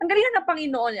galing ng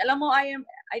Panginoon. Alam mo, I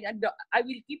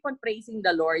will keep on praising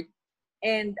the Lord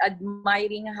and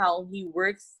admiring how He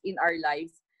works in our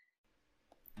lives.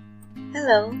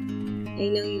 Hello. I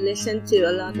know you listened to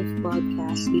a lot of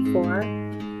podcasts before,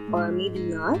 or maybe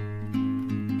not.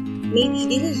 Maybe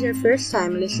this is your first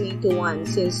time listening to one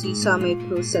since you saw my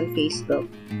post on Facebook.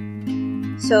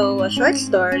 So, a short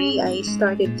story, I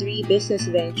started 3 business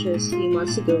ventures 3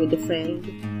 months ago with a friend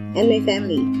and my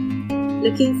family.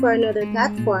 Looking for another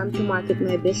platform to market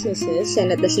my businesses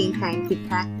and at the same time to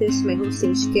practice my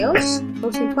hosting skills.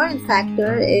 Most important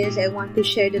factor is I want to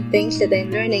share the things that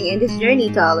I'm learning in this journey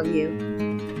to all of you.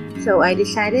 So I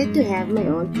decided to have my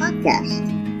own podcast.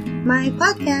 My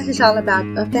podcast is all about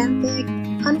authentic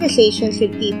conversations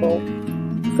with people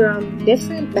from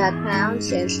different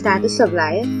backgrounds and status of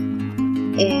life.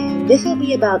 And this will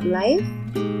be about life,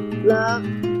 love,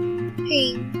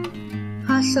 pain,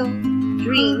 hustle,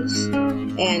 dreams,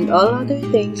 and all other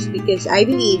things because I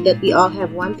believe that we all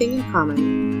have one thing in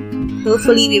common.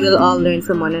 Hopefully, we will all learn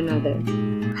from one another.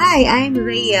 Hi, I'm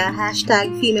Rhea,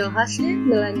 #female hustler,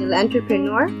 millennial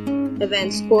entrepreneur,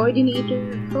 events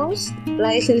coordinator, host,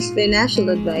 licensed financial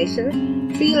advisor,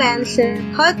 freelancer,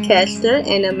 podcaster,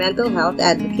 and a mental health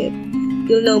advocate.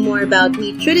 You'll know more about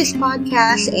me through this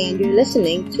podcast, and you're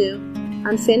listening to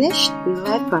Unfinished Real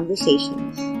Life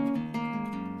Conversations.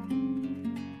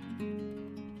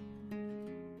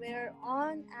 We're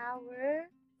on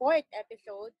our 4th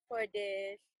episode for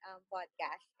this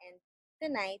podcast, and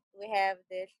tonight we have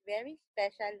this very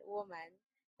special woman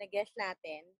na guest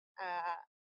natin.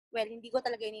 Well, hindi ko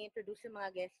talaga ini-introduce yung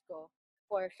mga guests ko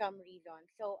for some reason.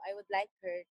 So, I would like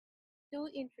her to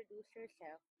introduce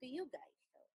herself to you guys.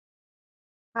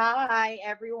 Hi,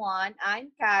 everyone.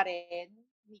 I'm Karen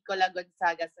Nicola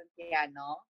Gonzaga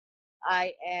Santiano.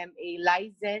 I am a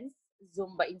licensed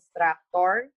Zumba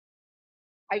instructor.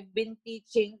 I've been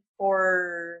teaching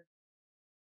for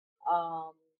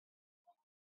um,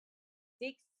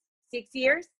 six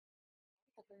years,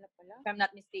 Tagal na pala. if I'm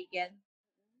not mistaken.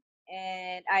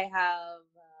 And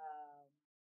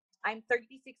I'm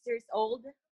 36 years old,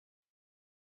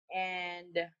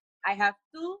 and I have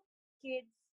 2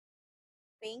 kids.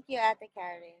 Thank you, Ate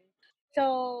Karen.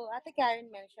 So, Ate Karen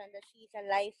mentioned that she's a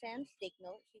licensed, take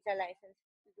note, she's a licensed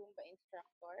Zumba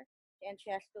instructor, and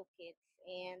she has 2 kids.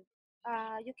 And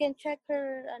you can check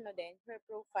her, her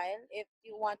profile if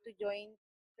you want to join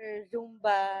her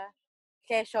Zumba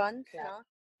sessions, Yeah. no?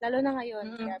 Lalo na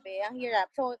ngayon, Mm-hmm. grabe, ang hirap.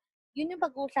 So, yun yung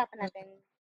pag-uusapan natin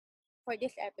for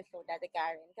this episode, Ate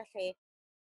Karen, kasi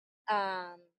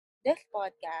this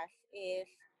podcast is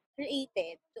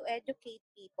created to educate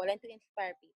people and to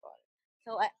inspire people.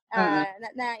 So,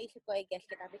 naisip ko, I guess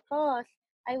kita because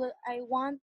I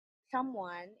want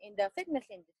someone in the fitness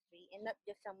industry and not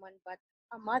just someone but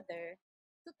a mother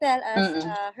to tell us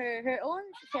her own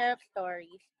share of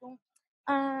stories kung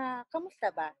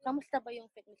kamusta ba yung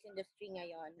fitness industry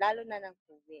ngayon lalo na ng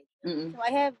COVID. So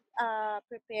I have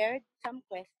prepared some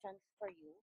questions for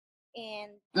you.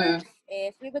 And first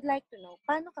is, we would like to know,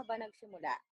 paano ka ba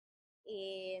nagsimula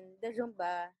in the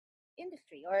Zumba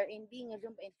industry or in being a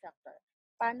Zumba instructor?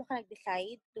 Paano ka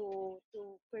nag-decide to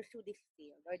pursue this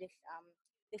field or this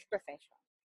profession?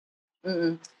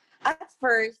 At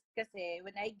first, kasi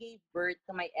when I gave birth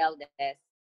to my eldest,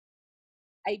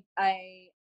 I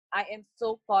am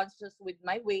so conscious with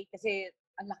my weight kasi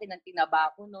ang laki ng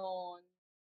tinaba ko noon.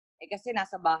 Kasi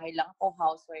nasa bahay lang ako,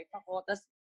 housewife ako. Tapos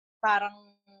parang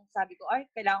sabi ko, ay,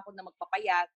 kailangan ko na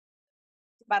magpapayat.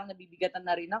 Kasi parang nabibigatan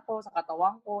na rin ako sa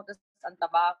katawan ko. Tapos ang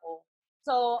taba ko.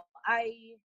 So,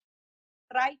 I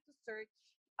try to search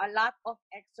a lot of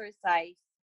exercise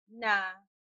na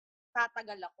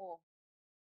tatagal ako.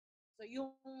 So,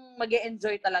 yung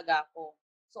mag-e-enjoy talaga ako.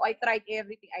 So, I tried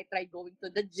everything. I tried going to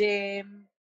the gym.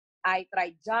 I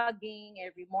tried jogging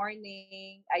every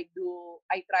morning. I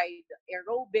tried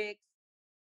aerobics.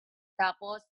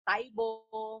 Tapos, Taibo.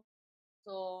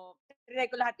 So, trinay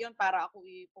ko lahat yun para ako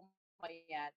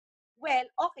pumayat. Well,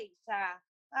 okay siya.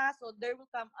 Kaso, there will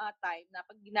come a time na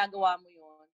pag ginagawa mo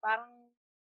yun, parang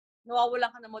nawawalan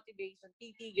ka ng motivation,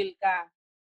 titigil ka.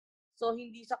 So,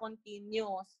 hindi siya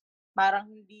continuous. Parang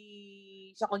hindi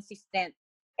siya consistent.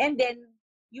 And then,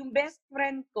 yung best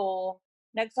friend ko,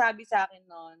 nagsabi sa akin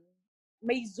noon,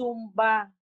 may Zumba.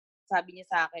 Sabi niya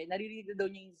sa akin, naririnig daw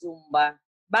niya yung Zumba.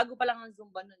 Bago pa lang ang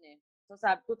Zumba noon eh. So,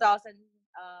 sabi, 2014.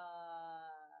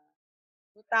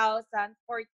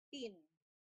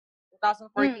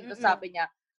 2014, to sabi niya,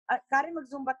 Karen,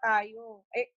 mag-Zumba tayo.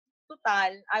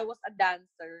 Total, I was a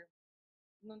dancer.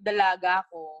 Nung dalaga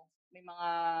ako, may mga,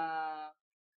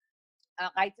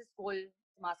 kahit sa school,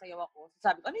 sumasayaw ako. So,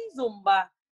 sabi ko, ano yung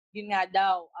Zumba? Yun nga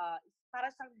daw, para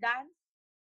siyang dance,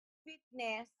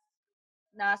 fitness,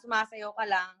 na sumasayaw ka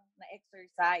lang, na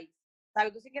exercise.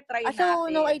 Sabi ko, sige, try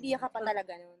So, no natin. idea ka pa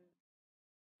talaga nun?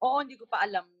 Oo, hindi ko pa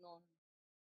alam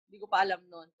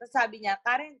nun. Tapos sabi niya,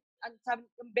 Karen, sabi,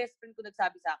 yung best friend ko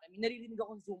nagsabi sa akin, may naririnig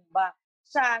akong Zumba.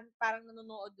 Siya, parang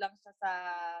nanonood lang siya sa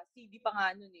CD pa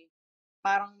nga nun eh.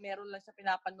 Parang meron lang siya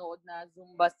pinapanood na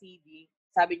Zumba CD.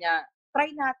 Sabi niya,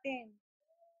 try natin.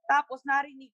 Tapos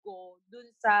narinig ko dun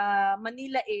sa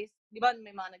Manila East, di ba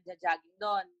may mga nagja-jogging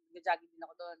doon. Nagja-jogging din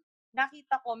ako doon.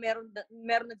 Nakita ko meron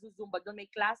nagzuzumba doon,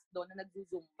 may class doon na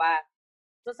nagzuzumba.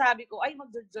 So sabi ko, ay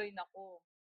magjo-join ako.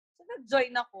 So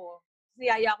nag-join ako.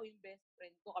 Siyaya ko yung best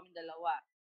friend ko, kami dalawa.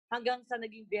 Hanggang sa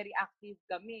naging very active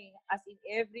kami. As in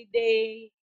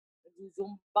everyday,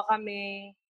 nagzuzumba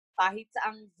kami. Kahit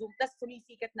sa ang Zoom, tas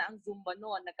sumisikat na ang Zumba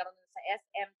noon. Nagkaroon na sa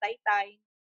SM, Taytay.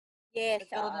 Yes.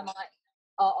 Nagkaroon ng mga,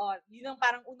 yun ang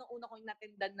parang unang-una kong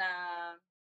inatendan na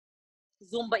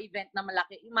Zumba event na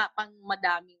malaki, pang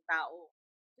madaming tao.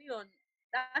 So yun,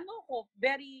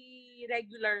 very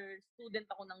regular student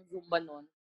ako ng Zumba noon.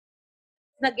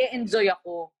 Nag-e-enjoy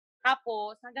ako.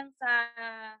 Tapos, hanggang sa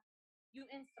yung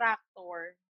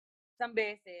instructor, isang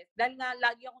beses, dahil nga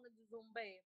lagi ako nag-Zumba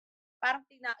eh, parang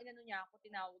tinawag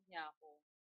niya ako.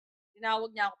 Tinawag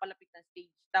niya ako palapit ng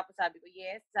stage. Tapos sabi ko,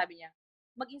 yes. Sabi niya,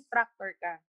 mag-instructor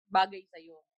ka. Bagay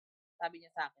sa'yo. Sabi niya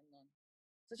sa akin noon.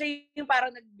 So, siya yung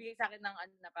parang nagbigay sa akin ng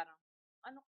parang,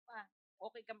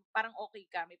 okay ka, parang okay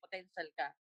ka, may potential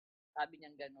ka. Sabi niya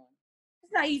gano'n.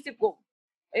 Tapos naisip ko,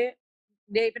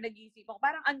 pinag-iisip ako,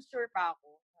 parang unsure pa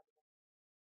ako.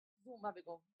 Sabi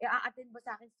ko, a-attend ba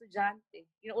sa akin estudyante?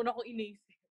 Yung una ko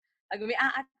inisip. Sabi ko, may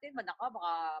a-attend man ako,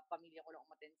 baka pamilya ko lang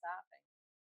umattend sa akin.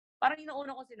 Parang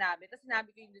inuuna ko sinabi. Tapos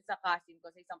sinabi ko yun sa cousin ko,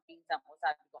 sa isang pinsan ko.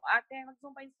 Sabi ko, ate,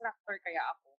 mag-Zumba instructor kaya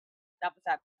ako. Tapos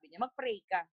sabi niya, mag-pray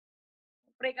ka.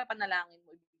 Mag-pray ka, panalangin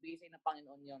mo, ibibigay sa'yo ng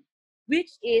Panginoon yon.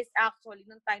 Which is, actually,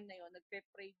 nung time na yon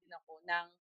nagpe-pray din ako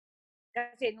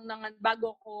kasi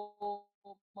bago ko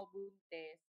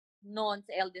mabuntis, noon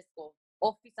sa eldest ko,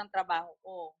 office ang trabaho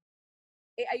ko.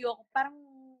 Ayoko, parang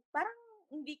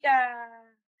hindi ka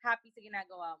happy sa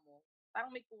ginagawa mo. Parang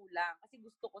may kulang. Kasi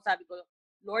gusto ko, sabi ko,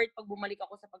 Lord, pag bumalik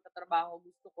ako sa pagtatrabaho,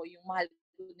 gusto ko yung mahal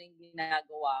ko na yung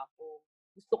ginagawa ko.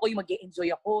 Gusto ko yung mag-e-enjoy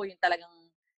ako, yung talagang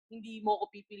hindi mo ako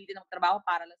pipilitin ng trabaho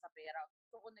para lang sa pera.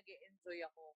 Gusto ko nag-e-enjoy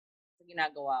ako sa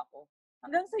ginagawa ko.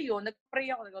 Hanggang sa yun, nag-pray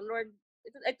ako, Lord,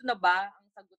 ito na ba ang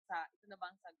sagot na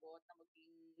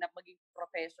maging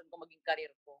profession ko, maging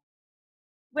career ko?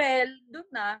 Well, doon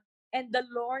na, and the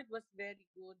Lord was very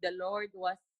good. The Lord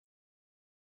was,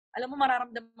 alam mo,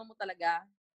 mararamdaman mo talaga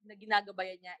na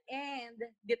ginagabayan niya, and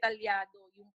detalyado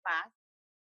yung path,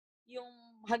 yung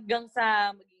hanggang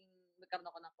sa magkaroon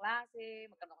ako ng klase,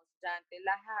 magkaroon ako ng estudyante,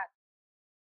 lahat.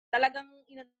 Talagang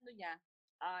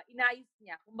inayos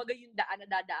niya, kumbaga yung daan na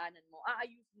dadaanan mo,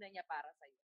 aayusin na niya para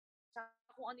sa'yo. Tsaka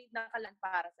kung ano yung nakalaan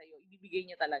para sa'yo, ibibigay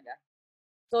niya talaga.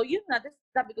 So, yun na,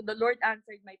 sabi ko, the Lord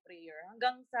answered my prayer.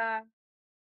 Hanggang sa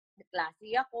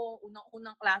klase ako,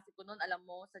 unang klase ko noon, alam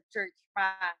mo, sa church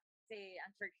pa. Kasi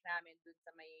ang church namin dun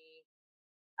sa may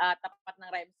tapat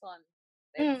ng Remson.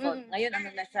 Ngayon,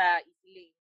 na sa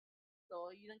Eastlink.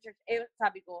 So, yun ang church.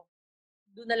 Sabi ko,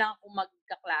 doon na lang ako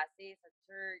magkaklase sa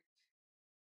church.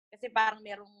 Kasi parang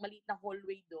merong maliit na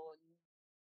hallway doon.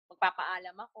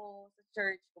 Magpapaalam ako sa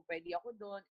church kung pwede ako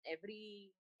doon. Every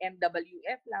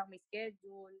MWF lang, may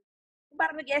schedule.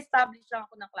 Parang nag-establish lang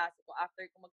ako ng klase ko after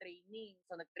ko mag-training.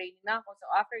 So, nag-training na ako. So,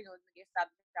 after yun,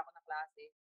 nag-establish ako ng klase.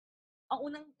 Ang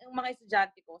unang mga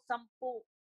estudyante ko, 10.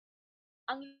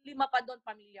 Ang 5 pa doon,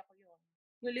 pamilya ko yun.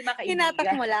 Yung 5 kaibigan.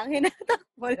 Hinatak mo lang.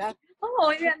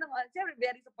 Oo, yan naman. Siyempre,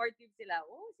 very supportive sila.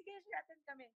 Sige, attend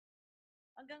kami.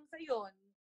 Hanggang sa yun,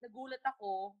 nagulat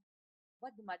ako,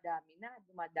 dumadami na.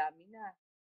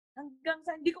 Hanggang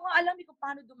sa, hindi ko nga alam kung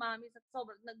paano dumami.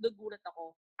 Sobrang nagugulat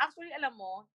ako. Actually, alam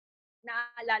mo,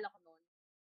 naaalala ko noon,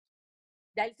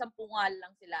 dahil 10 nga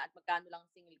lang sila at magkano lang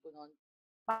single ko noon,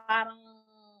 parang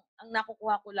ang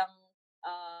nakukuha ko lang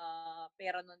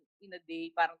pera noon in a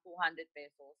day, parang 200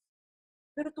 pesos.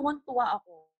 Pero tuwan-tuwa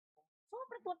ako.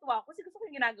 Sobrang tuwan-tuwa ako kasi gusto ko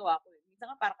yung ginagawa ko.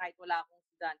 Minsan nga parang kahit wala akong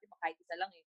estudyante, kahit isa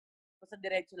lang basta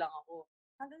diretso lang ako.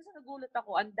 Hanggang sa nagulat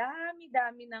ako, ang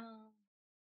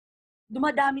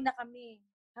dumadami na kami.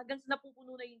 Hanggang sa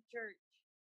napupuno na yung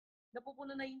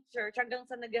church. Hanggang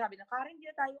sa nagsasabi na, Karen, hindi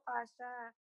na tayo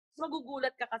kasya. So,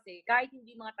 magugulat ka kasi, kahit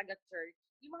hindi mga taga-church,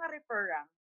 yung mga referral,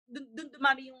 dun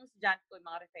dumami yung estudyante ko, yung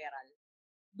mga referral.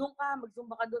 Doon ka,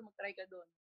 mag-Zumba ka doon, mag-try ka doon.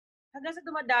 Hanggang sa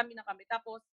dumadami na kami.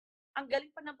 Tapos, ang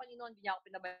galing pa ng Panginoon, hindi niya ako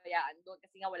pinabayaan doon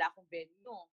kasi nga wala akong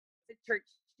venue. Kasi church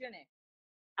yun eh.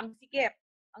 Ang sikip.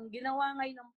 ang ginawa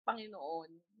ngayon ng Panginoon,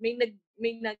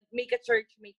 may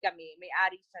ka-churchmate kami,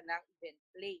 may-ari siya ng event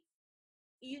place.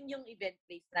 Iyon yung event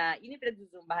place na, yun yung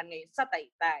pinag-zumbahan ngayon sa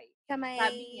Taytay. Sa may,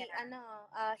 Sabi niya,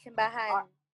 simbahan.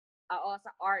 Oo,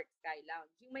 sa Art Sky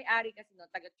Lounge. Yung may-ari kasi no,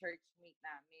 taga-churchmate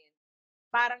namin.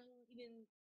 Parang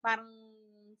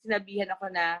sinabihan ako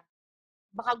na,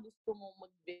 baka gusto mo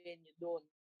mag-venue doon.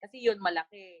 Kasi yun,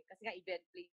 malaki. Kasi nga, event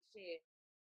place siya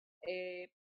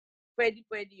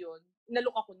pwede yun.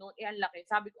 Inalok ako noon, ang laki.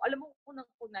 Sabi ko, alam mo,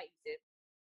 kung naisip,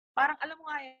 parang, alam mo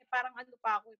nga parang ano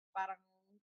pa ako, parang,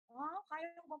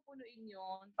 kaya ko bang punuin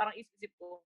yun? Parang isip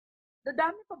ko,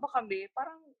 dadami pa ba kami?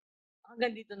 Parang,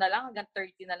 hanggang dito na lang, hanggang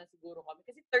 30 na lang siguro kami.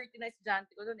 Kasi 30 na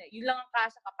estudyante ko doon Yun lang ang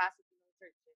kasya capacity ng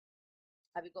church.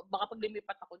 Sabi ko, baka pag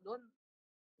lumipat ako doon,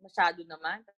 masyado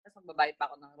naman. Tapos magbabayad pa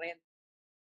ako ng rent.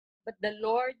 But the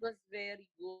Lord was very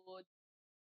good.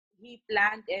 He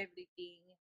planned everything.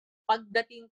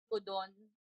 Pagdating ko doon,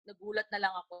 nagulat na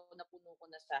lang ako na puno ko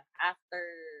na siya. After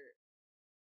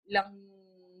ilang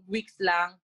weeks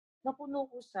lang, napuno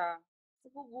ko siya.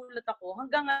 Nagugulat ako.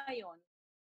 Hanggang ngayon,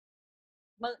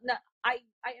 I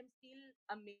am still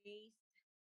amazed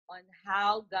on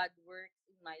how God works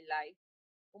in my life.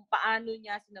 Kung paano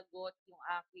niya sinagot yung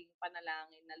aking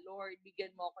panalangin na, Lord,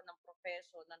 bigyan mo ako ng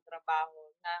profession, ng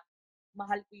trabaho na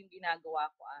mahal ko yung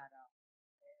ginagawa ko araw.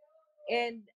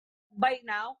 And by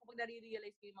now, kapag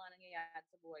nare-realize ko yung mga nangyayari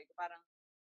sa buhay ko, parang,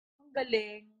 ang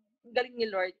galing ni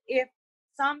Lord. If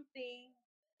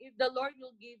the Lord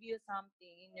will give you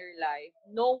something in your life,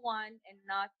 no one and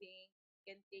nothing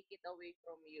can take it away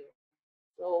from you.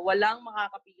 So, walang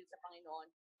makakapigil sa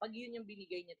Panginoon pag yun yung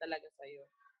binigay niya talaga sa'yo.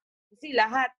 Kasi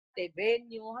lahat,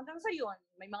 venue, hanggang sa yun,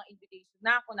 may mga invitation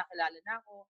na ako, nakilala na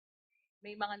ako,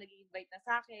 may mga nag-i-invite na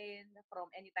sa akin from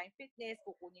Anytime Fitness,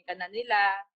 kukunin ka na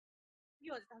nila.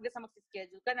 Yun, hanggang sa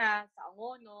mag-schedule ka na sa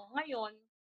Angono. Ngayon,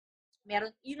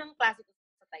 yun ang klase ko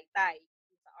sa Taytay,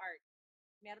 sa art.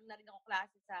 Meron na rin ako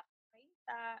klase sa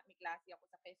Cainta, may klase ako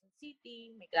sa Quezon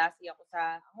City, may klase ako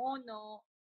sa Angono.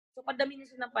 So, padami na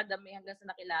siya ng padami hanggang sa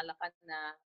nakilala ka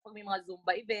na pag may mga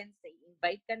Zumba events,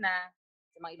 i-invite ka na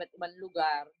sa mga iba't ibang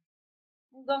lugar.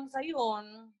 Hanggang sa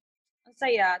yun, ang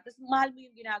saya. Tapos mahal mo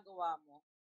yung ginagawa mo.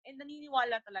 And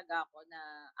naniniwala talaga ako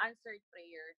na answered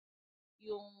prayer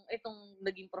yung itong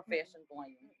naging profession ko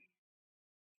ngayon.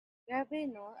 Grabe,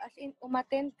 no? As in,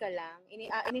 umattend ka lang,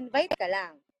 in-invite ka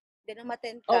lang. Then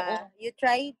umattend ka, you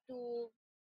try to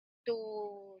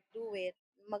do it,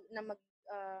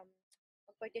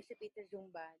 mag-participate sa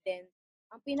Zumba. Then,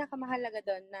 ang pinakamahalaga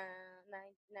doon na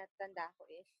natanda ko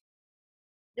is,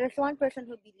 there's one person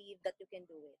who believed that you can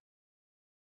do it.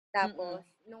 Tapos,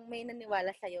 nung may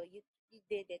naniwala sa'yo, you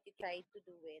did it, you tried to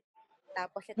do it.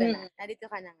 Tapos, ito na, nandito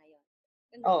ka na ngayon.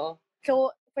 Oo.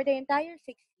 So, for the entire 6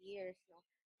 years, no,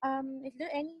 is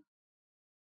there any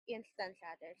instance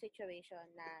or situation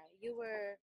na you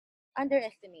were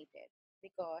underestimated?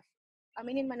 Because,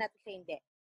 aminin man natin sa hindi,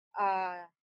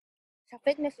 sa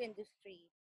fitness industry,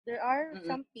 there are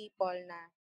some people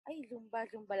na, ay, Zumba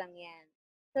lang yan.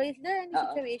 So, is there any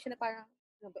situation na parang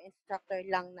Zumba instructor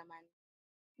lang naman?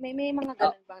 May mga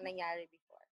ganun bang nangyari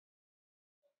before?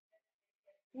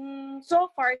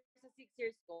 So far, sa 6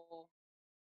 years ko,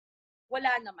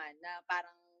 wala naman na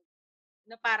parang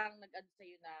nag-ano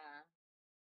sa'yo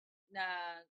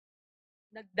na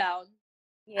nag-down.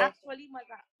 Yes. Actually,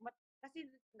 kasi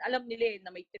alam nila na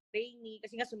may training,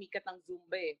 kasi nga sumikat ng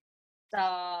Zumba sa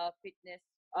fitness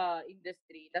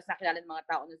industry, tapos nakilala ng mga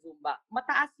tao na Zumba.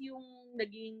 Mataas yung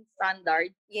naging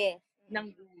standard ng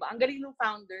Zumba. Ang galing ng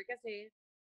founder kasi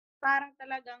parang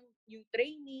talagang yung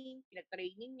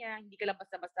pinag-training niya, hindi ka lang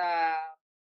basta-basta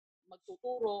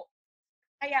magtuturo.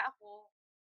 Kaya ako,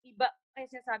 kaya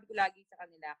sinasabi ko lagi sa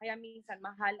kanila, kaya minsan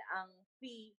mahal ang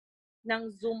fee ng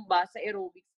Zumba sa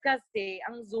aerobics kasi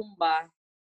ang Zumba,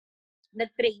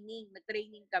 nag-training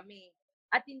kami.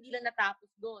 At hindi lang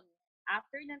natapos doon.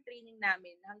 After ng training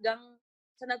namin, hanggang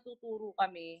sa nagtuturo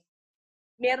kami,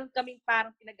 meron kaming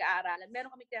parang pinag-aaralan.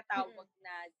 Meron kaming tinatawag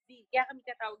na ZIN. Kaya kami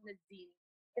tinatawag na ZIN.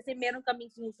 Kasi meron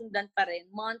kaming sinusundan pa rin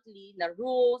monthly na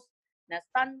rules, na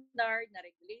standard, na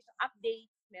regulation,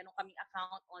 updates. Meron kaming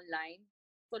account online.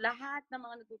 So lahat ng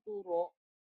mga nagtuturo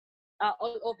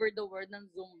all over the world ng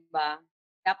Zumba,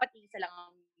 dapat isa lang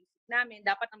ang music namin.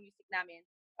 Dapat ang music namin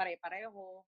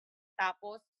pare-pareho.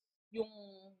 Tapos,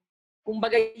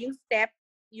 kumbaga yung step,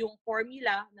 yung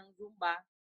formula ng Zumba,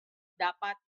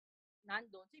 dapat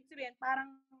nandun. So, ibig sabihin,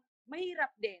 parang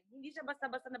mahirap din. Hindi siya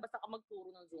basta-basta na basta ka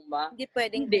magturo ng Zumba. Hindi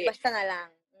pwedeng basta na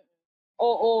lang.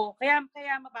 Oo. Kaya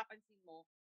mapapansin mo,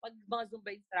 pag mga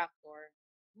Zumba instructor,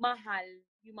 mahal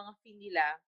yung mga fee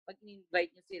nila pag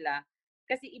in-invite nyo sila.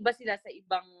 Kasi iba sila sa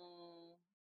ibang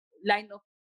line of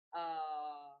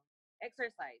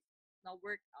exercise na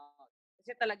workout.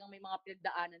 Kasi talagang may mga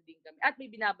pinagdaanan din kami at may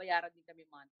binabayaran din kami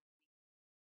monthly.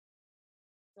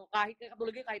 So kahit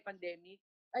katulad kahit pandemic,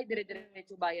 ay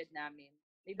dire-diretso bayad namin.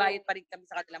 May bayad pa rin kami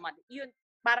sa kanila monthly. Yun,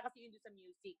 para kasi yun sa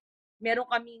music. Meron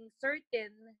kaming certain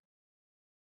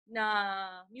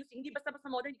na music, hindi basta-basta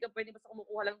modern, hindi ka pwede basta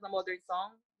kumukuha lang ng modern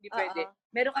song, hindi pwede.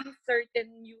 Meron kami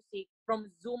certain music from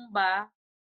Zumba,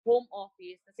 home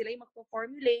office, na sila yung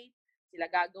magpo-formulate, sila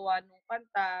gagawa ng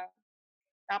kanta,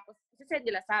 tapos isasend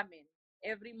nila sa amin.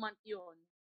 Every month yun.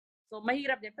 So,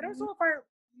 mahirap din. Pero so far,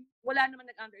 wala naman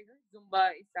nag-under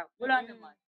Zumba isa. Wala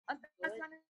naman. Ang taas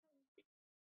na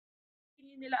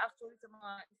nila actually sa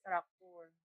mga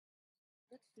instructor.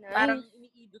 That's nice. Parang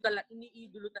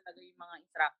iniidolo talaga yung mga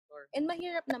instructor. And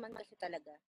mahirap naman kasi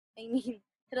talaga. I mean,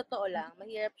 sa totoo lang,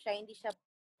 mahirap siya. Hindi siya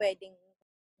pwedeng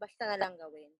basta na lang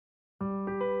gawin.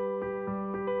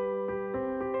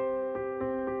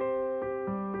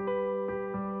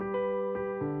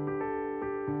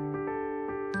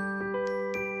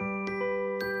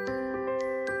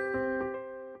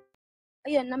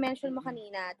 Ayun, na-mention mo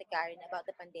kanina, Ate Karen, about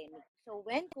the pandemic. So,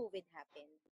 when COVID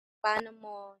happened, paano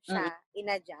mo siya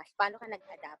in-adjust? Paano ka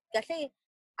nag-adapt? Kasi,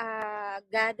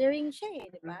 gathering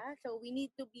siya di ba? So, we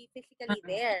need to be physically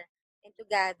there and to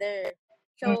gather.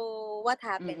 So, what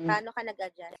happened? Paano ka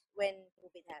nag-adjust when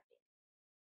COVID happened?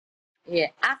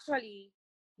 Yeah, actually,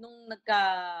 nung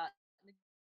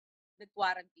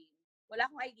nag-quarantine,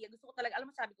 wala akong idea. Gusto ko talaga, alam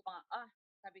mo, sabi ko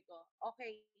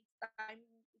okay, it's time,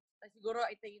 siguro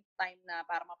ito yung time na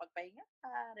para mapagpahinga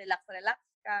ka, relax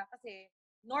ka. Kasi,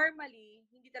 normally,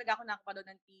 hindi talaga ako nakapanood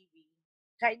ng TV.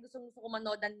 Kahit gusto ko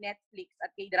manood ng Netflix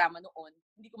at K-drama noon,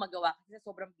 hindi ko magawa kasi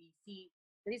sobrang busy.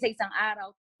 Kasi sa isang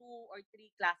araw, 2 or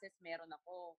 3 classes meron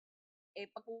ako.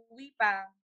 Pag uwi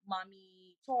pa,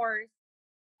 mommy chores,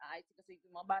 kasi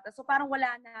yung mga bata. So, parang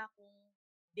wala na akong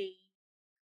day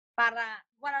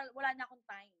wala na akong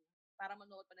time para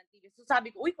manood pa ng TV. So,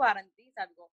 sabi ko, quarantine.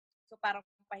 Sabi ko, so parang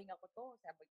pahinga ko to.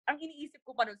 Ang iniisip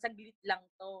ko pa noon, saglit lang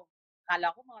to.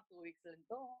 Kala ko mga 2 weeks lang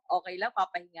to. Okay lang,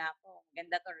 papahinga ako.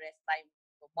 Ganda to, rest time.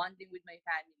 So, bonding with my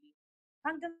family.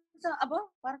 Hanggang sa,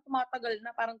 parang tumatagal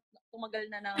na, parang tumagal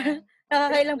na ng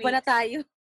Nakakailang ba na tayo?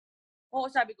 Oo,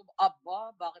 sabi ko,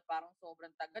 bakit parang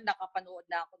sobrang tagal? Nakapanood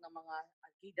na ako ng mga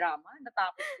K-drama.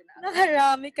 Natapos ko na.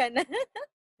 Nakarami ka na.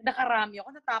 Nakarami ako.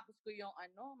 Natapos ko yung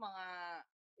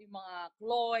yung mga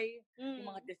Chloe, yung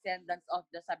mga Descendants of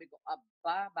the, sabi ko,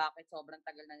 bakit sobrang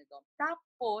tagal na nito?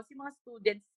 Tapos, yung mga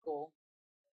students ko,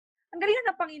 ang galing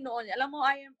ng Panginoon. Alam mo,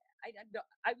 I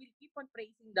will keep on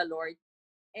praising the Lord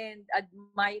and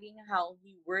admiring how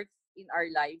He works in our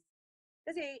lives.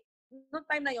 Kasi, noong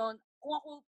time na yon, kung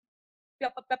ako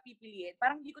papipiliin,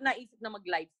 parang hindi ko naisip na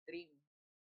mag-live stream.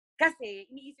 Kasi,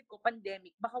 iniisip ko,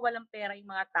 pandemic, baka walang pera yung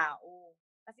mga tao.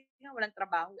 Kasi nga, walang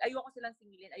trabaho. Ayoko silang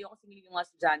singilin yung mga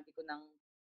estudyante ko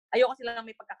ayoko silang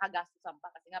may pagkakagastusan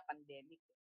pa kasi nga, pandemic.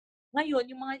 Ngayon,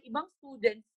 yung mga ibang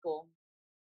students ko,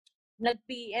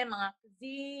 nag-PM, mga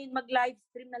cousin, mag-live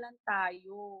stream na lang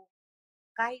tayo.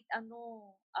 Kahit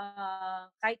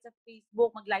kahit sa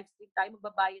Facebook, mag-live stream tayo,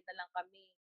 magbabayad na lang kami.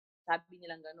 Sabi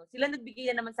nilang gano'n. Sila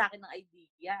nagbigay na naman sa akin ng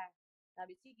idea.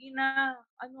 Sabi, sige na,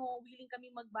 willing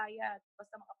kami magbayad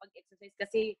basta makapag-exercise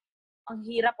kasi ang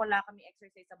hirap, wala kami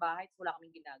exercise sa bahay, wala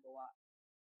kaming ginagawa.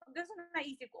 Hanggang sa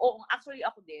naisip ko, actually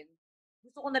ako din,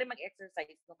 gusto ko na rin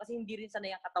mag-exercise kasi hindi rin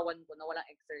sanay ang katawan ko na walang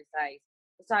exercise.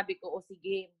 So sabi ko,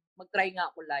 sige, mag-try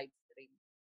nga ako live stream.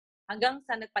 Hanggang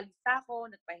sa nagpalista ako,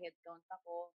 nagpa-head count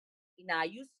ako,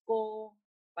 inayos ko,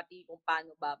 pati kung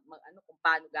paano kung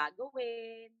paano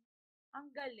gagawin. Ang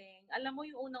galing. Alam mo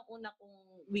yung unang-una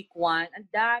kong week 1, ang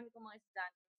dami kong mga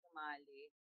estudyante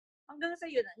sumali. Hanggang sa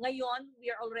yun, ngayon,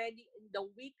 we are already in the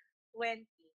week 20.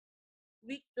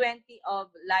 Week 20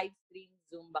 of live stream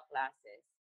Zumba classes.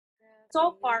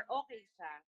 So far, okay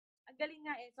siya. Ang galing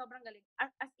nga sobrang galing.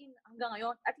 As in, hanggang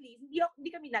ngayon, at least, hindi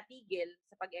kami natigil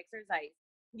sa pag-exercise.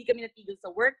 Hindi kami natigil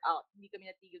sa workout. Hindi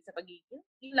kami natigil sa pagiging.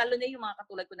 Lalo na yung mga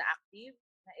katulad ko na active,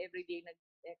 na everyday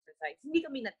nag-exercise. Hindi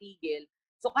kami natigil.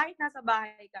 So, kahit nasa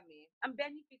bahay kami, ang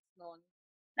benefits nun,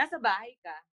 nasa bahay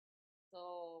ka.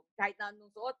 So, kahit na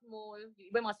anong suot mo, yung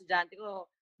iba mga estudyante ko,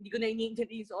 hindi ko na iniinject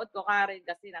yung suot ko, Karen,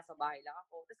 kasi nasa bahay lang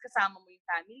ako. Tapos kasama mo yung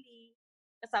family,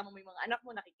 kasama mo yung mga anak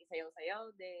mo, nakikisayaw-sayaw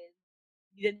din.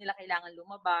 Hindi din nila kailangan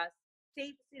lumabas.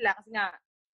 Safe sila kasi nga,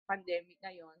 pandemic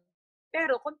ngayon.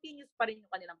 Pero, continuous pa rin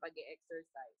yung kanilang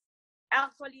pag-exercise.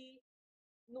 Actually,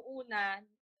 noona,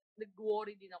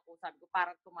 nag-worry din ako, sabi ko,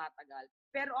 parang tumatagal.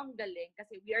 Pero ang galing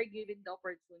kasi we are given the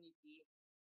opportunity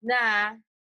na,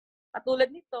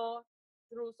 katulad nito,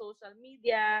 through social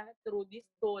media, through these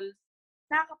tools,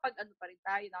 nakakapag-ano pa rin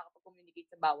tayo, nakakapag-communicate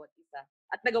sa bawat isa.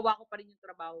 At nagawa ko pa rin yung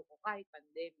trabaho ko kahit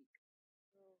pandemic.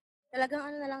 Talagang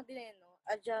ano na lang din no?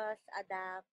 Adjust,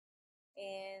 adapt,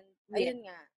 and ayun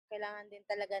nga, kailangan din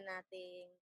talaga nating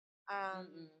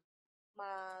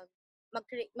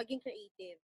maging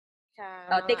creative sa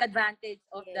take advantage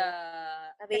of the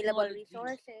available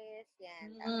resources.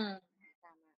 Yan, tama.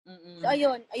 So,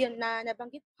 ayun, na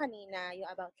nabanggit ko kanina yung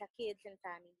about sa kids and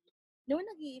family. Noong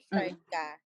nag-i-start ka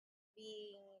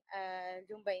being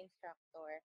Zumba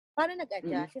instructor, paano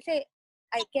nag-adjust? Kasi,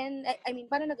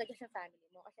 paano nag-adjust sa family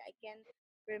mo? Kasi I can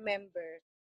remember,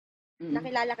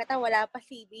 nakilala kita, wala pa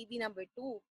si baby number 2.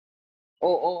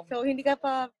 Oo. So, hindi ka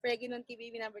pa pregnant kay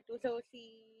baby number 2. So,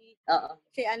 si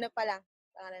ano pa lang,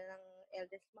 pangalan ng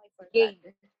eldest mo, I forgot.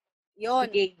 Cade. Yun.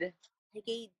 Si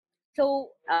Cade.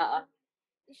 So,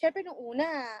 syempre nung una,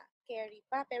 carry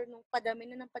pa, pero nung padami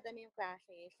yung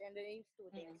classes and then yung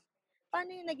students,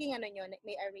 paano yung naging ano nyo?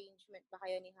 May arrangement ba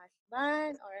kayo ni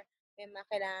husband? Or may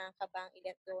kailangan ka bang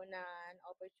i-let go na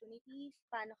opportunities?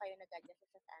 Paano kayo nag-adjust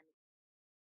sa family?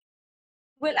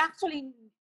 Well, actually,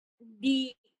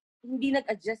 hindi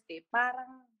nag-adjust eh.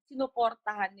 Parang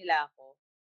sinuportahan nila ako.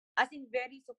 As in,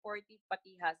 very supportive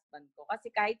pati husband ko.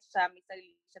 Kasi kahit siya, may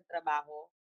sarili siyang trabaho.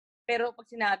 Pero pag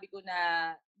sinabi ko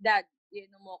na, Dad,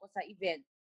 iyan mo ako sa event.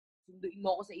 Sunduin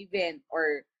mo ako sa event.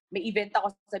 Or may event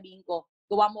ako, sabihin ko,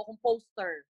 gawa mo akong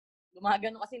poster.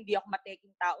 Gumagano kasi hindi ako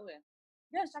mateking tao eh.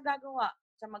 Yan, siya gagawa.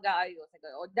 Siya mag-aayos.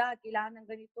 O, Dad, kailangan ng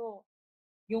ganito.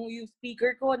 Yung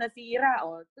speaker ko nasira.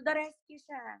 O, to the rescue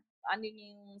siya. Ano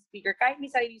yung speaker? Kahit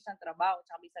may sarili siyang trabaho,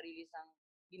 tsaka may sarili siyang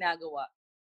ginagawa.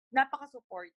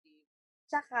 Napaka-supportive.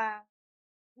 Tsaka,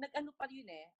 nag-ano pa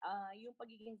yun eh, yung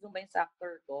pagiging Zumba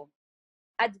instructor ko,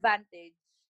 advantage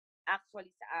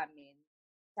actually sa amin.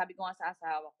 Sabi ko nga sa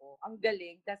asawa ko, ang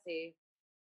galing kasi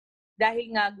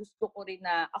dahil nga gusto ko rin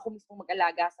na ako mismo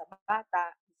mag-alaga sa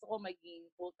bata, gusto ko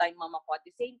maging full-time mama ko at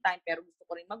the same time, pero gusto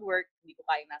ko rin mag-work, hindi ko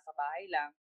kaya nasa bahay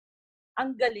lang.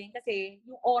 Ang galing kasi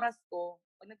yung oras ko,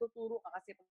 pag natuturo ka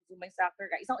kasi pag Zumba instructor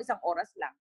ka, isang oras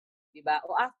lang. Diba?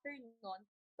 O after nun,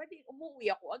 pwede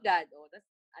umuwi ako agad. O, tas,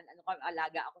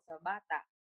 alaga ako sa bata.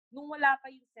 Nung wala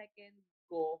pa yung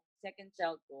second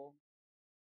child ko,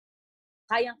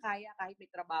 kayang-kaya kahit may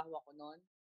trabaho ako nun.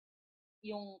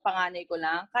 Yung panganay ko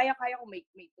lang, kaya-kaya ko may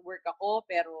work ako,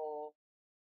 pero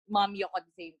mommy ako at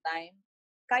the same time.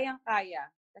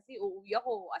 Kayang-kaya. Kasi uuwi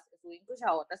ako, asikasuhin ko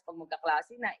siya. O, tas pag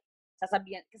magkaklase na,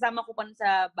 sasabihan, kasama ko pa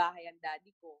sa bahay ang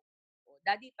daddy ko. O,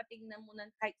 Daddy, patingnan mo na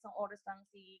kahit isang oras lang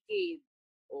si Cade.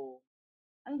 O,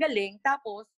 ang galing.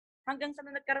 Tapos, hanggang sa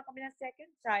nagkaroon kami ng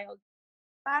second child,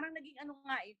 parang naging ano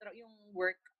nga yung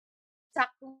work,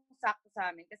 sakto sa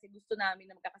amin kasi gusto namin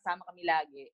na magkakasama kami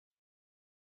lagi.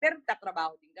 Pero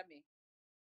tatrabaho din kami.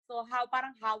 So,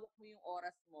 parang hawak mo yung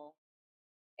oras mo.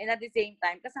 And at the same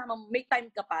time, kasama mo, may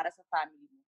time ka para sa family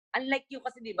mo. Unlike you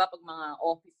kasi, di ba, pag mga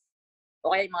office,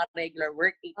 o kaya yung mga regular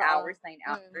work, 8 hours, 9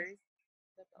 hours.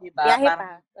 Diba? Biyahe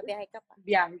ka pa.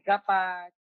 Biyahe ka pa.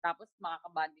 Tapos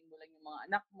makakabanding mo lang yung mga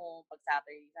anak mo pag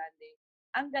Saturday, Sunday.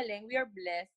 Ang galing, we are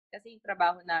blessed kasi yung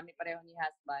trabaho namin pareho ni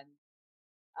husband.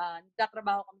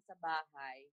 Nagtatrabaho kami sa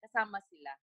bahay, kasama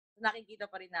sila. So nakikita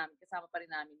pa rin namin, kasama pa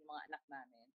rin namin yung mga anak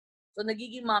namin. So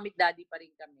nagiging mommy at daddy pa rin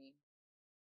kami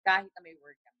kahit na may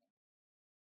work kami.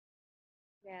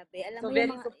 Grabe. Alam mo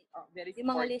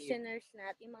yung mga listeners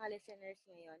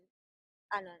ngayon,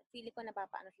 feeling ko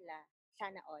napapaano sila,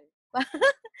 sana all.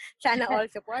 Sana all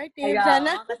supportive. Kaya,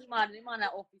 kasi mga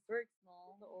na-office works,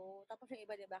 no? Oo. Tapos yung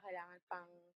iba, diba, kailangan pang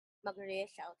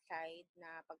mag-risk outside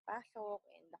na pagpasok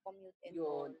and the commute and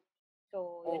all.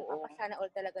 So, yun, sana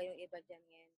all talaga yung iba dyan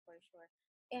ngayon, for sure.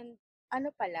 And,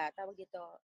 tawag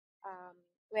dito,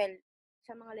 well,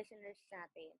 sa mga listeners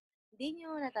natin, hindi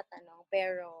nyo natatanong,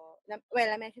 pero,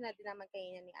 na-mention na din naman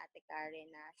kanina ni Ate Karen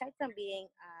na aside from being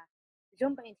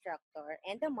Zumba instructor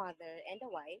and a mother and a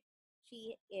wife,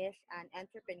 she is an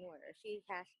entrepreneur. She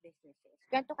has businesses.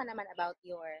 Kwento ka naman about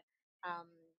your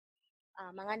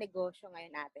mga negosyo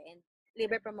ngayon ate and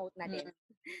libre promote na din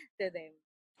to them.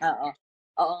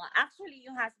 Oo nga. Actually,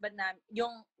 yung husband namin,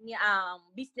 yung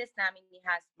business namin ni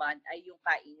husband ay yung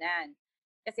kainan.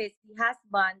 Kasi si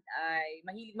husband ay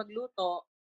mahilig magluto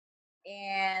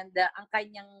and ang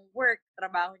kanyang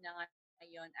trabaho niya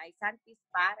ngayon ay Santis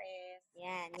Pares.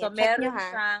 Yan. So, meron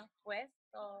siyang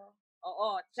pwesto.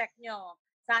 Oo, check nyo.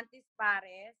 Santis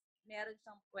Pares, meron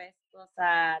siyang pwesto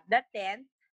sa The Tent,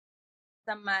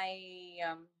 sa may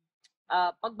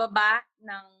pagbaba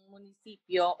ng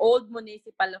munisipyo, Old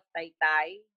Municipal of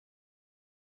Taytay.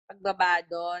 Pagbaba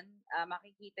doon,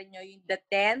 makikita nyo yung The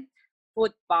Tent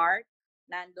Food Park.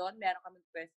 nandun, meron kaming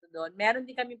pwesto doon. Meron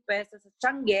din kaming pwesto sa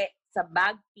Tiangge, sa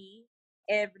Bagpi,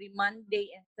 every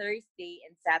Monday and Thursday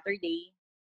and Saturday.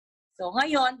 So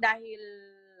ngayon, dahil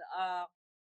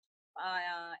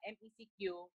MECQ,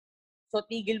 so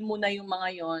tigil muna yung mga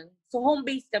yon. So home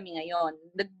base kami ngayon.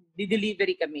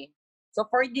 Nag-delivery kami. So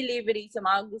for delivery, sa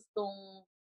mga gustong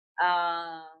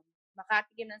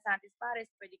makatikim ng Santis Pares,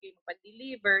 pwede kayo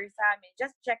magpa-deliver sa amin.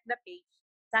 Just check the page,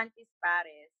 Santis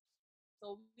Pares.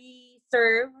 So we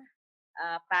serve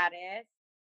pares,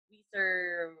 we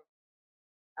serve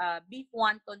beef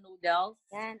wonton noodles.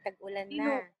 Yan, tag-ulan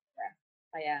na.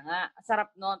 Kaya nga,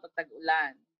 sarap nun pag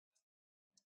tag-ulan.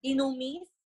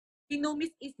 Tinumis.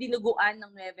 Tinumis is dinuguan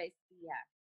ng Nueva Ecija.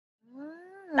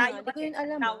 Tayo kasi,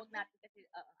 ang tawag natin kasi,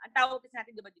 ang tawag kasi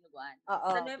natin, di ba, dinuguan?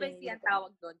 Sa Nueva Ecija, ang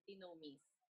tawag doon, tinumis.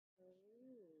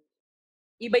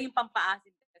 Iba yung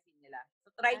pampaasin kasi nila.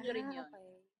 So, try nyo rin yun.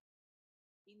 Okay.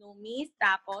 Tinumis,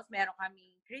 tapos meron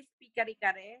kaming crispy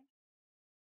kare-kare,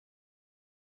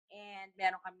 and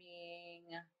meron kaming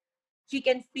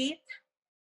chicken feet.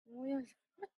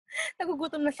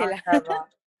 Nagugutom na sila.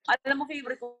 Alam mo,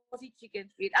 favorite ko si chicken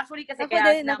feet. Actually, kasi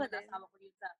kaya nasawa ko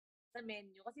yun sa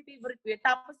menu. Kasi favorite ko yun.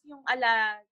 Tapos yung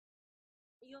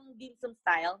yung dim sum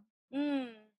style.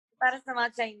 Para sa mga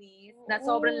Chinese, na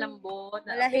sobrang lambot.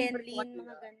 Wala henlin,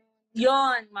 mga ganon.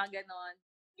 Yun, mga ganon.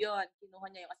 Yun, kinuha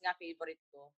niya yung kasi nga favorite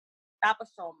ko. Tapos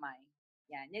siomai.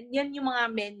 Yan yung mga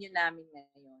menu namin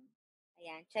ngayon.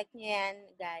 Ayan, check nyo yan,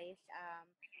 guys.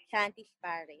 Santis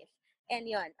Pares. And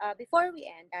yun, before we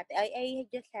end, I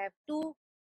just have two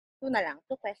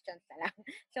questions na lang.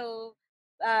 So,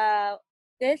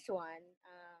 this one,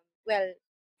 well,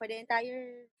 for the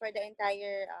entire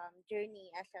journey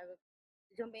as a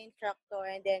Zumba instructor,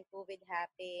 and then COVID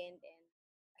happened, and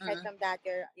aside from that,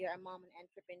 you're a mom and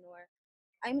entrepreneur.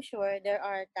 I'm sure there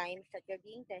are times that you're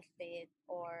being tested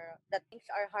or that things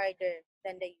are harder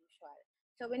than the usual.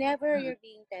 So whenever you're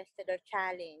being tested or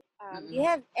challenged, do you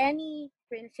have any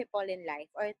principle in life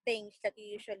or things that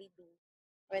you usually do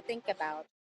or think about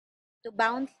to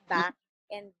bounce back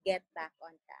and get back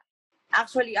on track?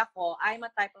 Actually, I'm a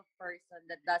type of person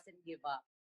that doesn't give up.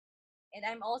 And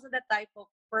I'm also the type of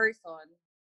person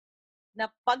na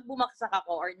pag bumaksak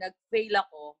ako or nag-fail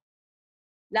ako,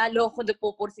 lalo ko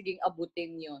nagpupursiging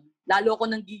abutin yun. Lalo ko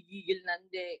nang gigigil na,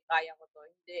 hindi, kaya ko to.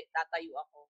 Hindi, tatayo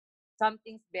ako.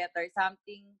 Something's better.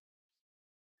 Something,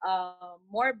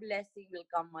 more blessing will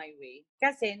come my way.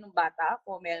 Kasi nung bata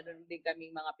ako, meron din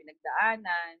kaming mga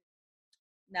pinagdaanan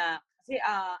na, kasi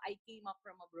I came up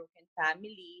from a broken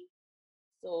family.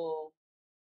 So,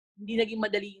 hindi naging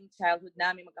madali yung childhood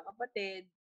namin magkakapatid.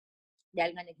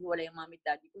 Dahil nga naghiwalay yung mami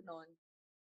at daddy ko noon.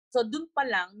 So, dun pa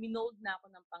lang, minold na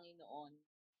ako ng Panginoon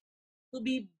to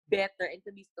be better and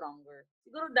to be stronger.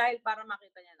 Siguro dahil para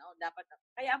makita niya na, dapat.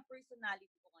 Kaya ang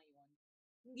personality ko ngayon,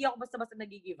 hindi ako basta-basta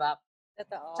nag-give up.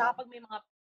 Totoo. Tsaka pag may mga,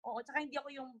 tsaka hindi ako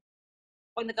yung,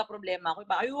 pag nagka-problema ako,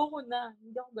 ayoko na,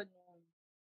 hindi ako ganun.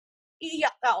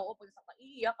 Iiyak ka, pag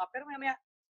iiyak ka, pero maya,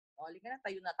 halika na,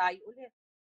 tayo ulit.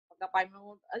 Pagka-5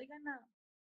 mo, halika na,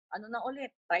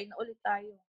 ulit, try na ulit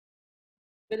tayo.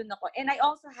 Ganun ako. And I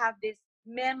also have this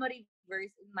memory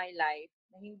verse in my life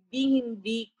na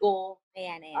hindi ko,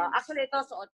 ayan. Actually, ito,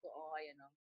 suot ko, ayan o.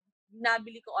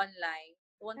 Nabili ko online.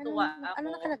 Tuwan-tuwa ako. Ano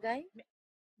nakalagay?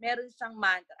 Meron siyang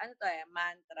mantra. Ano to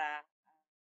mantra.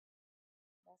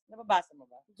 Nababasa mo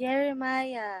ba?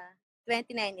 Jeremiah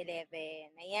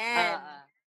 29:11. Ayan.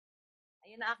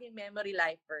 Ayun na aking memory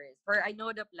life verse. For I know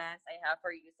the plans I have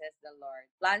for you, says the Lord.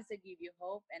 Plans to give you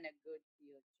hope and a good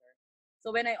future.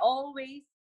 So when I always,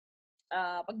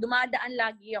 pag dumadaan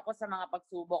lagi ako sa mga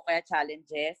pagsubok kaya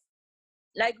challenges,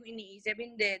 like ko iniisip,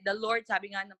 hindi, the Lord,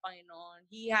 sabi nga ng Panginoon,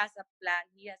 He has a plan,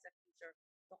 He has a future.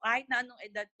 So kahit na anong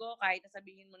edad ko, kahit na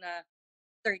sabihin mo na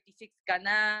 36 ka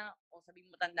na, o sabihin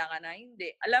mo tanda ka na,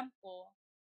 hindi. Alam ko,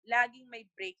 laging may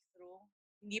breakthrough.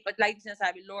 Hindi pa lagi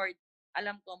sinasabi, Lord,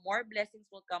 alam ko, more blessings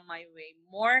will come my way.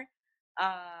 More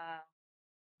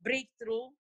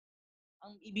breakthrough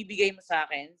ang ibibigay mo sa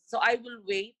akin. So I will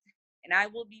wait and I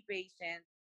will be patient.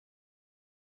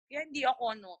 Kaya hindi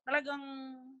ako, talagang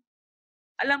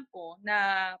alam ko na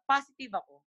positive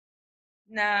ako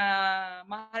na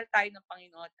mahal tayo ng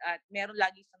Panginoon at meron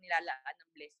lagi siyang nilalaan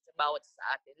ng blessing sa bawat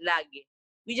sa atin. Lagi.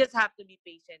 We just have to be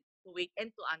patient to wait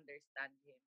and to understand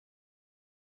Him.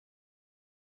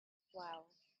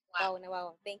 Wow.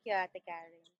 Wow. Thank you, Ate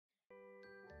Karen.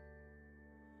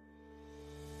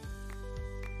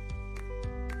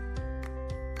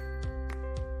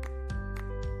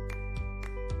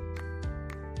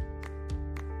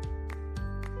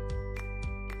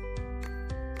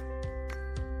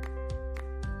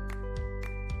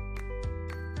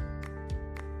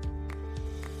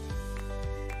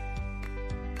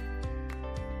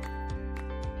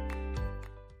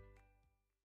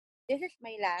 this is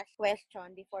my last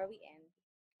question before we end.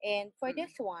 And for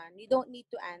this one, you don't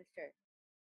need to answer.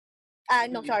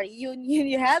 No, sorry. You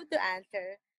have to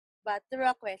answer, but through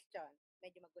a question.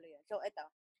 Medyo magulo yun. So, ito.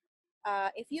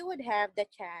 If you would have the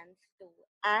chance to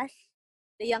ask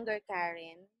the younger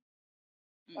Karen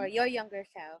or your younger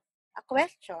self a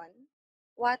question,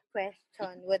 what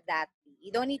question would that be?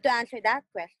 You don't need to answer that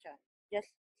question. Just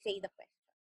say the question.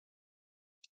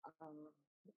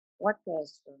 What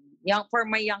question? For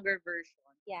my younger version.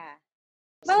 Yeah.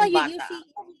 Well, you see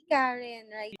Karen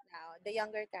right now, the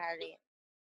younger Karen.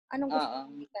 Anong gusto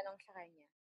mong itanong sa kanya?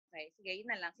 Okay, sige, yun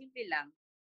na lang. Simple lang.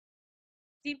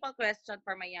 Simple question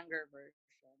for my younger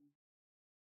version.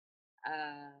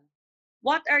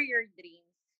 What are your dreams?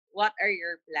 What are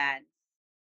your plans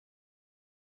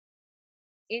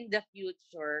in the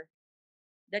future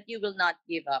that you will not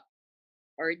give up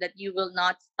or that you will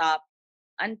not stop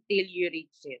until you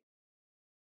reach it?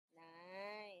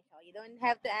 Nice. So you don't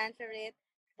have to answer it.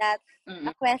 That's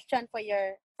a question for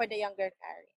the younger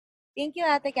Karen. Thank you,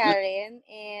 Ate Karen.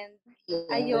 And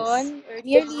ayun,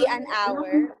 nearly an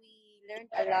hour. We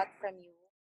learned a lot from you.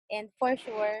 And for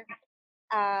sure,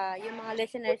 yung mga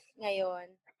listeners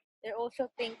ngayon, they're also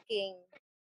thinking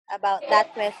about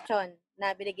that question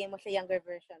na binigay mo sa younger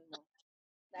version mo.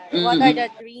 What are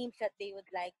the dreams that they would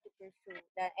like to pursue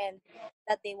and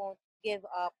that they won't give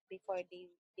up before they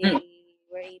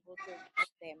were able to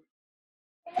reach them?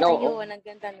 Ayun, ang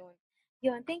ganda nun.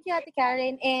 Yun, thank you, Ate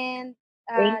Karen. And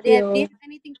do you have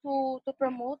anything to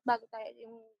promote bago tayo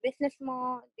yung business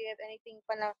mo? Do you have anything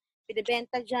pa na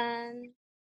binibenta dyan?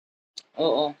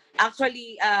 Oo.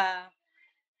 Actually,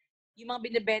 yung mga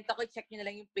binibenta ko, check nyo na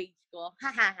lang yung page ko.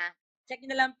 Check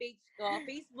nyo na lang page ko.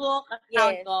 Facebook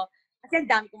account ko. Kasi ang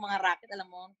dami kong mga racket,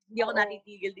 alam mo. Hindi ako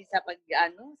natitigil din sa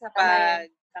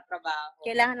pagtatrabaho.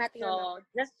 Kailangan natin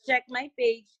just check my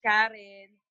page,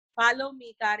 Karen. Follow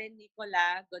me, Karen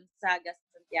Nicola Gonzaga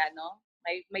Santiano.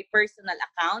 My personal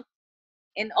account.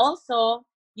 And also,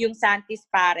 yung Santis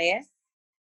Pares.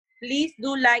 Please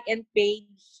do like and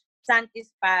page Santis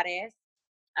Pares.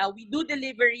 We do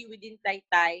delivery within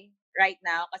Taytay right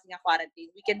now kasi nga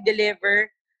quarantine. We can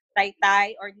deliver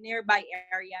Taytay or nearby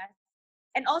areas.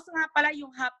 And also nga pala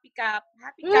yung Happy Cup.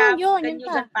 Kanyugan,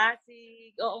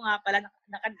 Pasig. Oo nga pala,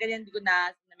 ganyan di ko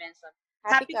na-mention.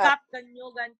 Happy Cup,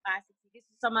 Kanyugan, Pasig. This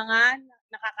is sa mga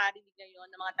nakakarinig ngayon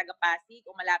ng mga taga-Pasig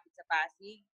o malapit sa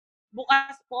Pasig.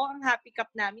 Bukas po ang Happy Cup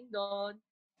namin doon.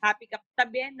 Happy Cup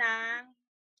tabi ng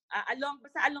along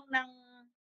ng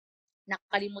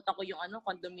nakalimutan ko yung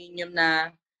condominium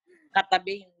na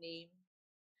katabi yung name.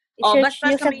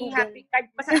 Basta sa may Happy Cup,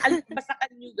 basta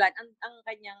Kanyugan ang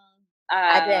kanyang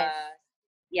address.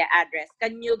 Address.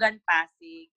 Kanyugan,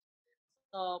 Pasig.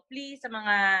 So, please sa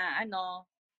mga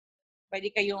pwede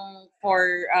kayong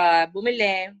for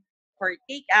bumili, for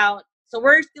take-out. So,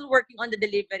 we're still working on the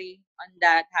delivery on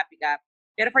that Happy Cup.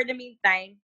 Pero for the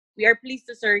meantime, we are pleased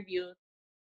to serve you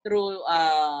through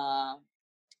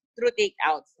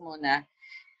take-outs muna.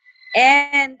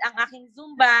 And ang aking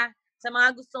Zumba, sa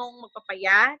mga gustong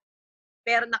magpapayat,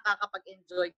 pero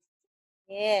nakakapag-enjoy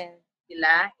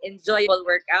sila, enjoyable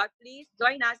workout, please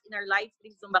join us in our live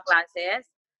stream Zumba classes.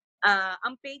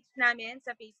 Ang page namin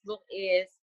sa Facebook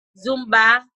is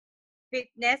Zumba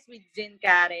Fitness with Jen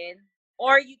Karen.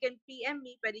 Or you can PM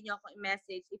me, pwede nyo akong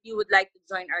i-message if you would like to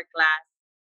join our class.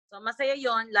 So, masaya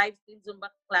yon, live stream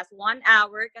Zumba class, 1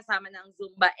 hour kasama ng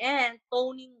Zumba and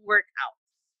toning workout.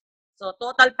 So,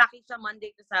 total package sa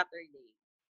Monday to Saturday.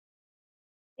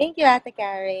 Thank you, Ate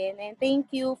Karen. And thank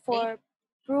you for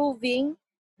proving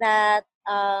that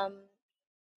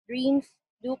dreams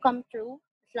do come true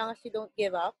as long as you don't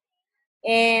give up.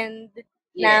 And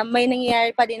na may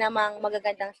nangyayari pa din namang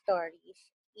magagandang stories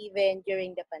even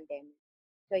during the pandemic.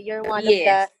 So you're one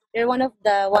of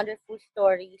the wonderful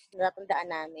stories na natandaan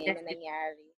namin na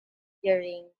nangyari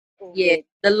during COVID. Yes,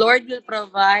 the Lord will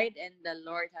provide and the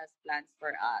Lord has plans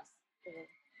for us. So,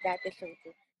 that is so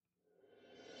true.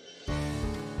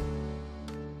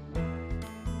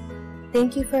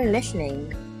 Thank you for listening.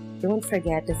 Don't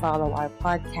forget to follow our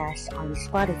podcast on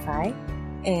Spotify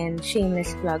and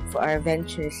shameless plug for our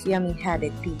ventures Yummy Habit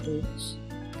PH,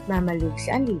 Mama Luke's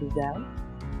Anliligaw,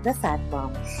 The Fat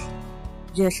Bombs.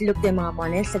 Just look them up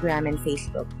on Instagram and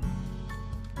Facebook.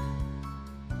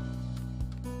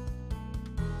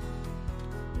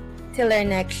 Till our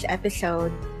next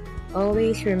episode,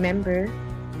 always remember,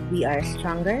 we are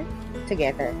stronger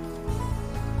together.